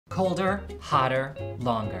Colder, hotter,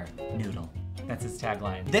 longer, noodle. That's his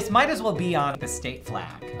tagline. This might as well be on the state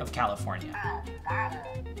flag of California.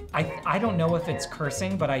 I don't know if it's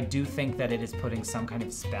cursing, but I do think that it is putting some kind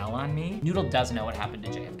of spell on me. Noodle does know what happened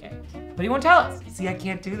to JFK, but he won't tell us. See, I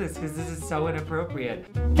can't do this because this is so inappropriate.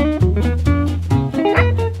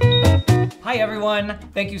 Hi everyone,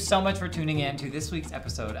 thank you so much for tuning in to this week's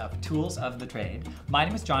episode of Tools of the Trade. My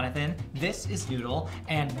name is Jonathan, this is Noodle,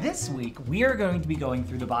 and this week we are going to be going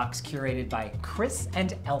through the box curated by Chris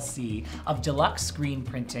and Elsie of Deluxe Screen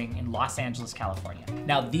Printing in Los Angeles, California.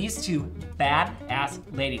 Now these two badass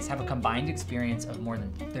ladies have a combined experience of more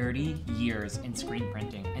than 30 years in screen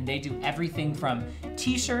printing, and they do everything from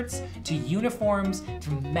t-shirts to uniforms to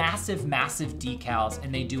massive, massive decals,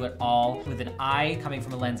 and they do it all with an eye coming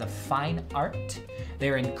from a lens of fine art.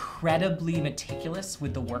 They're incredibly meticulous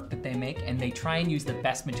with the work that they make, and they try and use the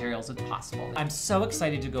best materials as possible. I'm so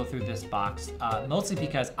excited to go through this box, mostly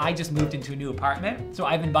because I just moved into a new apartment, so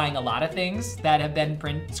I've been buying a lot of things that have been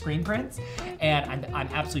screen prints, and I'm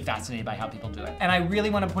absolutely fascinated by how people do it. And I really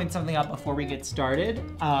want to point something out before we get started.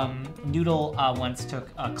 Noodle once took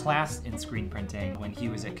a class in screen printing when he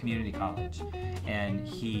was at community college, and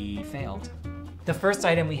he failed. The first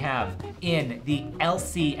item we have in the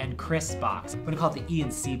Elsie and Chris box, I'm gonna call it the E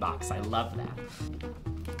and C box. I love that.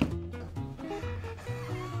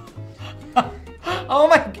 Oh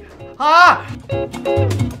my God, ah!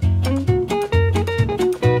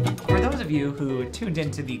 For those of you who tuned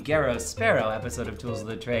into the Garrow Sparrow episode of Tools of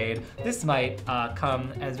the Trade, this might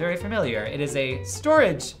come as very familiar. It is a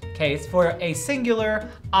storage case for a singular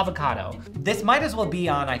avocado. This might as well be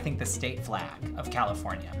on, I think, the state flag of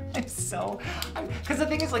California. Because the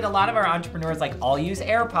thing is, like, a lot of our entrepreneurs like all use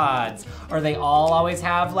AirPods, or they all always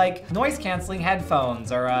have like noise canceling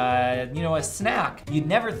headphones, or a snack. You'd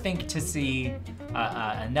never think to see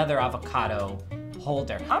another avocado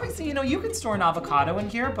holder. Obviously, you could store an avocado in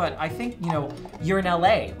here, but I think, you're in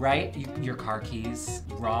LA, right? Your car keys,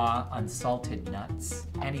 raw, unsalted nuts,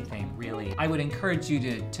 anything really. I would encourage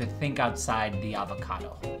you to think outside the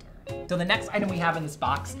avocado holder. So the next item we have in this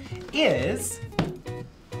box is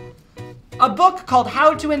a book called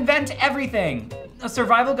How to Invent Everything, a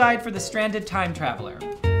survival guide for the stranded time traveler.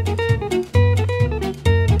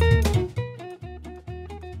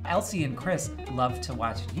 Elsie and Chris love to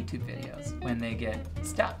watch YouTube videos when they get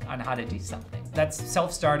stuck on how to do something. That's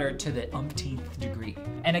self-starter to the umpteenth degree.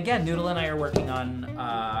 And again, Noodle and I are working on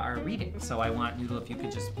our reading, so I want Noodle, if you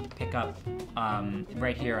could just pick up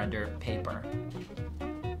right here under paper.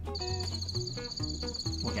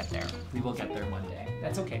 We'll get there. We will get there one day.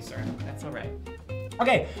 That's okay, sir. That's all right.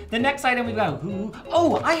 Okay, the next item we've got,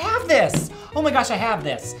 oh, I have this! Oh my gosh, I have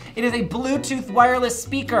this. It is a Bluetooth wireless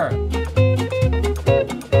speaker.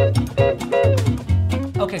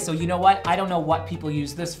 Okay, so you know what? I don't know what people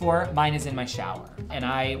use this for. Mine is in my shower. And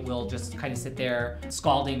I will just kind of sit there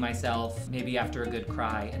scalding myself, maybe after a good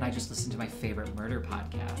cry, and I just listen to my favorite murder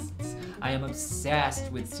podcasts. I am obsessed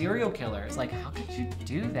with serial killers. Like, how could you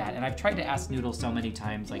do that? And I've tried to ask Noodle so many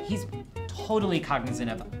times, like, he's totally cognizant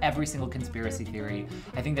of every single conspiracy theory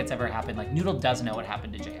I think that's ever happened. Like, Noodle does know what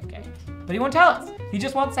happened to JFK, but he won't tell us. He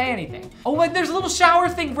just won't say anything. Oh, and there's a little shower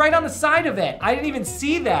thing right on the side of it. I didn't even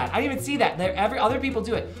see that. Other people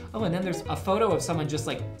do it. Oh, and then there's a photo of someone just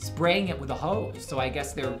like spraying it with a hose. So I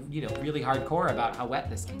guess they're, really hardcore about how wet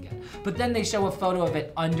this can get. But then they show a photo of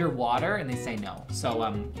it underwater and they say no.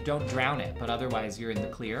 So don't drown it, but otherwise you're in the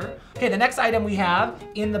clear. Okay, the next item we have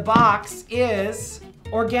in the box is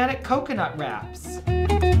organic coconut wraps.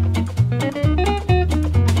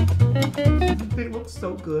 They look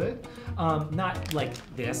so good. Not like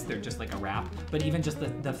this, they're just like a wrap, but even just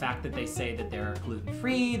the fact that they say that they're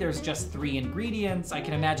gluten-free, there's just 3 ingredients. I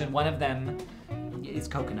can imagine one of them is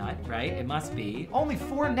coconut, right? It must be. Only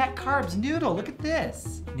 4 net carbs. Noodle, look at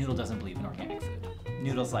this. Noodle doesn't believe in organic food.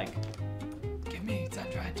 Noodle's like, give me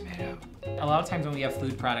sun-dried tomato. A lot of times when we have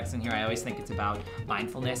food products in here, I always think it's about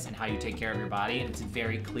mindfulness and how you take care of your body. And it's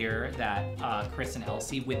very clear that Chris and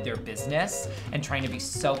Elsie, with their business and trying to be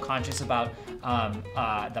so conscious about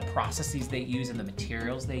the processes they use and the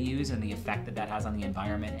materials they use and the effect that has on the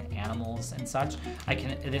environment and animals and such,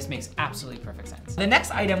 this makes absolutely perfect sense. The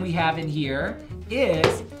next item we have in here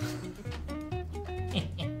is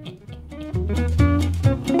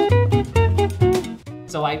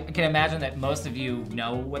So I can imagine that most of you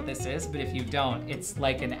know what this is, but if you don't, it's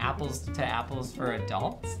like an apples to apples for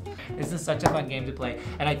adults. This is such a fun game to play,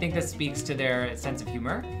 and I think this speaks to their sense of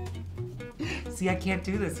humor. See, I can't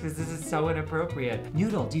do this because this is so inappropriate.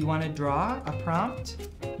 Noodle, do you want to draw a prompt?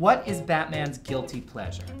 What is Batman's guilty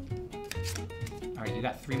pleasure? All right, you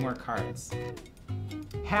got 3 more cards.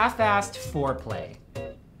 Half-assed foreplay.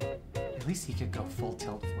 At least he could go full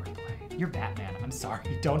tilt foreplay. You're Batman, I'm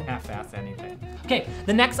sorry, don't half-ass anything. Okay,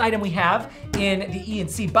 the next item we have in the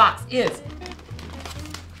E&C box is,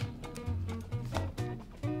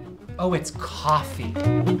 oh, it's coffee.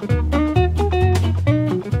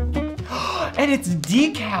 And it's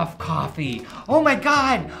decaf coffee. Oh my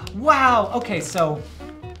God, wow. Okay, so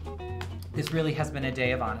this really has been a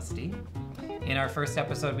day of honesty. In our first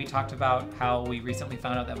episode, we talked about how we recently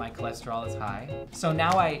found out that my cholesterol is high. So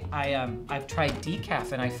now I've tried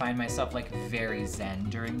decaf and I find myself like very zen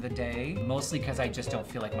during the day, mostly because I just don't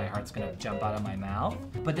feel like my heart's gonna jump out of my mouth.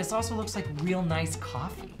 But this also looks like real nice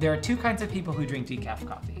coffee. There are two kinds of people who drink decaf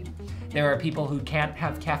coffee. There are people who can't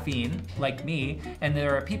have caffeine, like me, and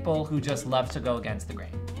there are people who just love to go against the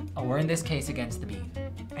grain, or in this case, against the bean.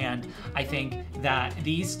 And I think that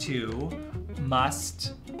these two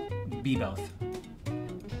must be both.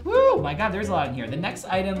 Woo! My God, there's a lot in here. The next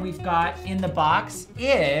item we've got in the box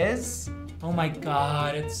is, oh my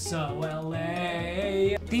God, it's so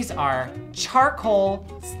LA. These are charcoal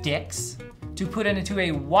sticks to put into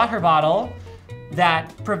a water bottle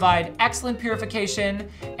that provide excellent purification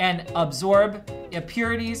and absorb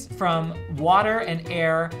impurities from water and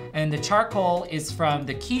air, and the charcoal is from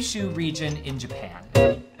the Kyushu region in Japan.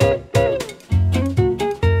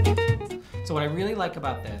 So what I really like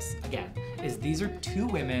about this, again, is these are two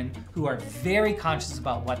women who are very conscious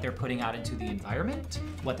about what they're putting out into the environment,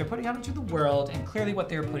 what they're putting out into the world, and clearly what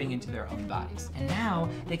they're putting into their own bodies. And now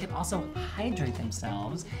they can also hydrate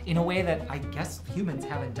themselves in a way that I guess humans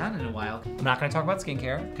haven't done in a while. I'm not gonna talk about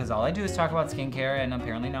skincare, because all I do is talk about skincare and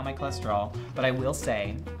apparently now my cholesterol, but I will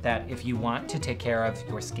say that if you want to take care of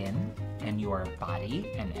your skin and your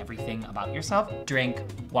body and everything about yourself, drink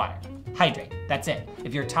water. Hydrate, that's it.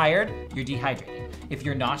 If you're tired, you're dehydrated. If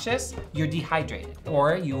you're nauseous, you're dehydrated.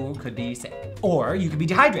 Or you could be sick. Or you could be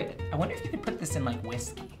dehydrated. I wonder if you could put this in like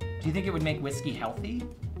whiskey. Do you think it would make whiskey healthy?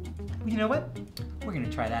 Well, you know what? We're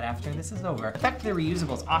gonna try that after this is over. The fact that they're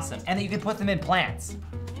reusable is awesome, and that you can put them in plants.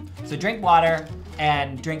 So drink water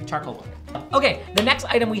and drink charcoal water. Okay, the next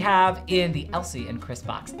item we have in the Elsie and Chris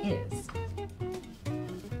box is,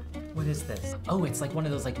 what is this? Oh, it's like one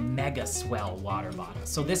of those like mega swell water bottles.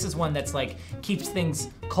 So this is one that's like keeps things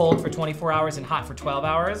cold for 24 hours and hot for 12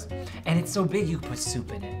 hours. And it's so big you can put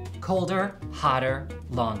soup in it. Colder, hotter,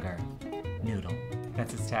 longer. Noodle.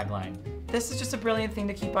 That's its tagline. This is just a brilliant thing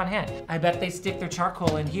to keep on hand. I bet they stick their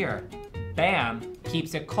charcoal in here. Bam,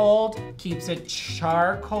 keeps it cold, keeps it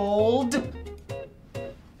charcoaled.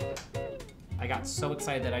 I got so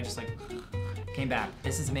excited that I just like, came back.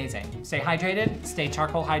 This is amazing. Stay hydrated, stay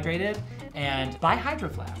charcoal hydrated, and buy Hydro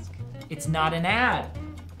Flask. It's not an ad.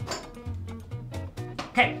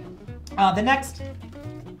 Okay, the next.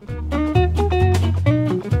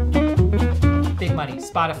 Big money,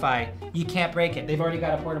 Spotify. You can't break it. They've already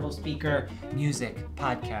got a portable speaker, music,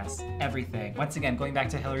 podcasts, everything. Once again, going back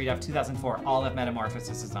to Hillary Duff 2004, all of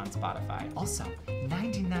Metamorphosis is on Spotify. Also,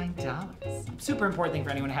 $99. Super important thing for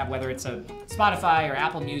anyone to have, whether it's a Spotify or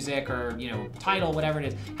Apple Music or Tidal, whatever it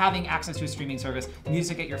is. Having access to a streaming service,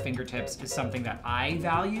 music at your fingertips is something that I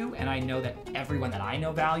value, and I know that everyone that I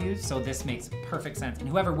know values, so this makes perfect sense. And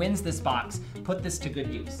whoever wins this box, put this to good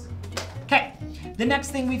use. Okay, the next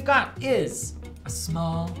thing we've got is a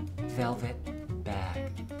small velvet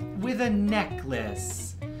bag with a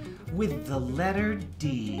necklace with the letter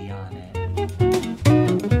D on it.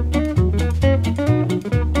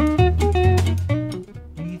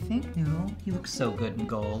 What do you think, Noodle? You look so good in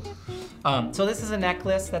gold. So this is a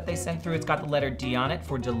necklace that they sent through. It's got the letter D on it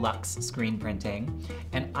for Deluxe Screen Printing.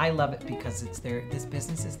 And I love it because it's this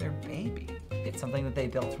business is their baby. It's something that they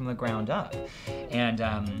built from the ground up. And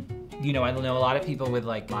I know a lot of people with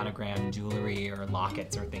like monogram jewelry or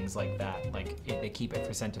lockets or things like that. Like they keep it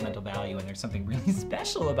for sentimental value, and there's something really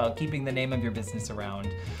special about keeping the name of your business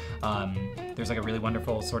around. There's like a really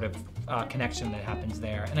wonderful sort of connection that happens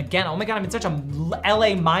there. And again, oh my God, I'm in such a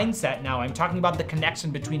LA mindset now. I'm talking about the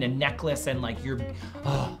connection between a necklace and like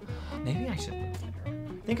maybe I should live there.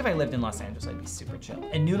 I think if I lived in Los Angeles, I'd be super chill.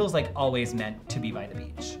 And Noodle's like always meant to be by the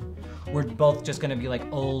beach. We're both just gonna be like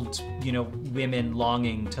old, women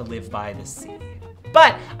longing to live by the sea.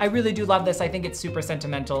 But I really do love this. I think it's super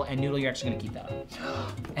sentimental, and Noodle, you're actually gonna keep that up.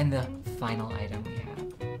 And the final item we have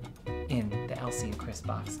in the Elsie and Chris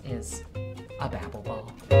box is a Babble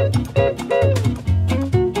Ball.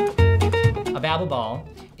 A Babble Ball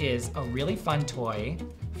is a really fun toy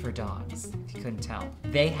for dogs, if you couldn't tell.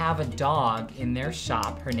 They have a dog in their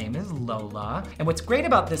shop. Her name is Lola. And what's great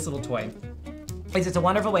about this little toy is it's a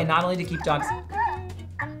wonderful way not only to keep dogs.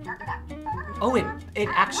 Oh, it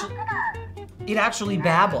actually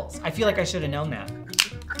babbles. I feel like I should have known that.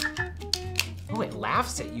 Oh, it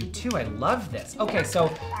laughs at you too. I love this. Okay,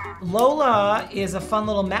 so Lola is a fun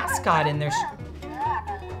little mascot in there.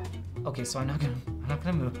 Okay, so I'm not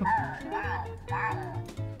gonna move.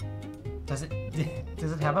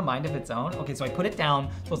 Does it have a mind of its own? Okay, so I put it down,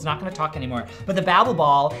 so it's not gonna talk anymore. But the Babble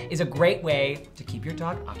Ball is a great way to keep your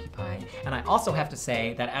dog occupied. And I also have to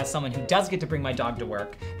say that as someone who does get to bring my dog to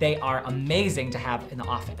work, they are amazing to have in the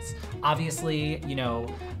office. Obviously, you know,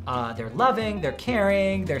 they're loving, they're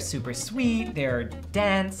caring, they're super sweet, they're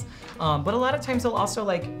dense. But a lot of times they'll also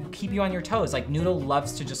like keep you on your toes. Like Noodle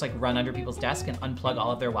loves to just like run under people's desk and unplug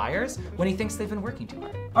all of their wires when he thinks they've been working too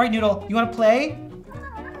hard. All right, Noodle, you wanna play?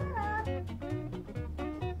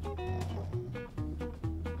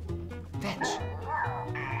 Fetch.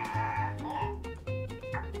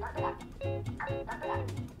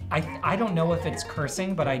 I don't know if it's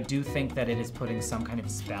cursing, but I do think that it is putting some kind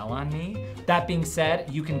of spell on me. That being said,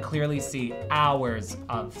 you can clearly see hours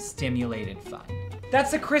of stimulated fun.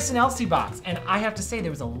 That's the Chris and Elsie box, and I have to say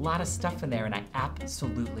there was a lot of stuff in there and I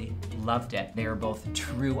absolutely loved it. They are both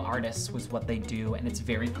true artists with what they do, and it's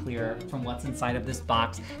very clear from what's inside of this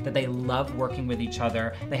box that they love working with each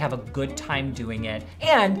other, they have a good time doing it,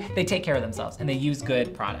 and they take care of themselves, and they use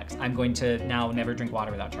good products. I'm going to now never drink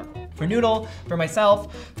water without charcoal. For Noodle, for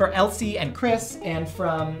myself, for Elsie and Chris, and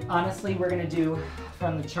from, honestly, we're gonna do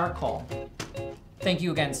from the charcoal. Thank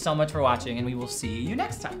you again so much for watching, and we will see you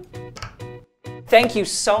next time. Thank you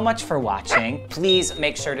so much for watching. Please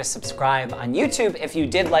make sure to subscribe on YouTube if you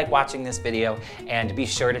did like watching this video, and be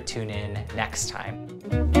sure to tune in next time.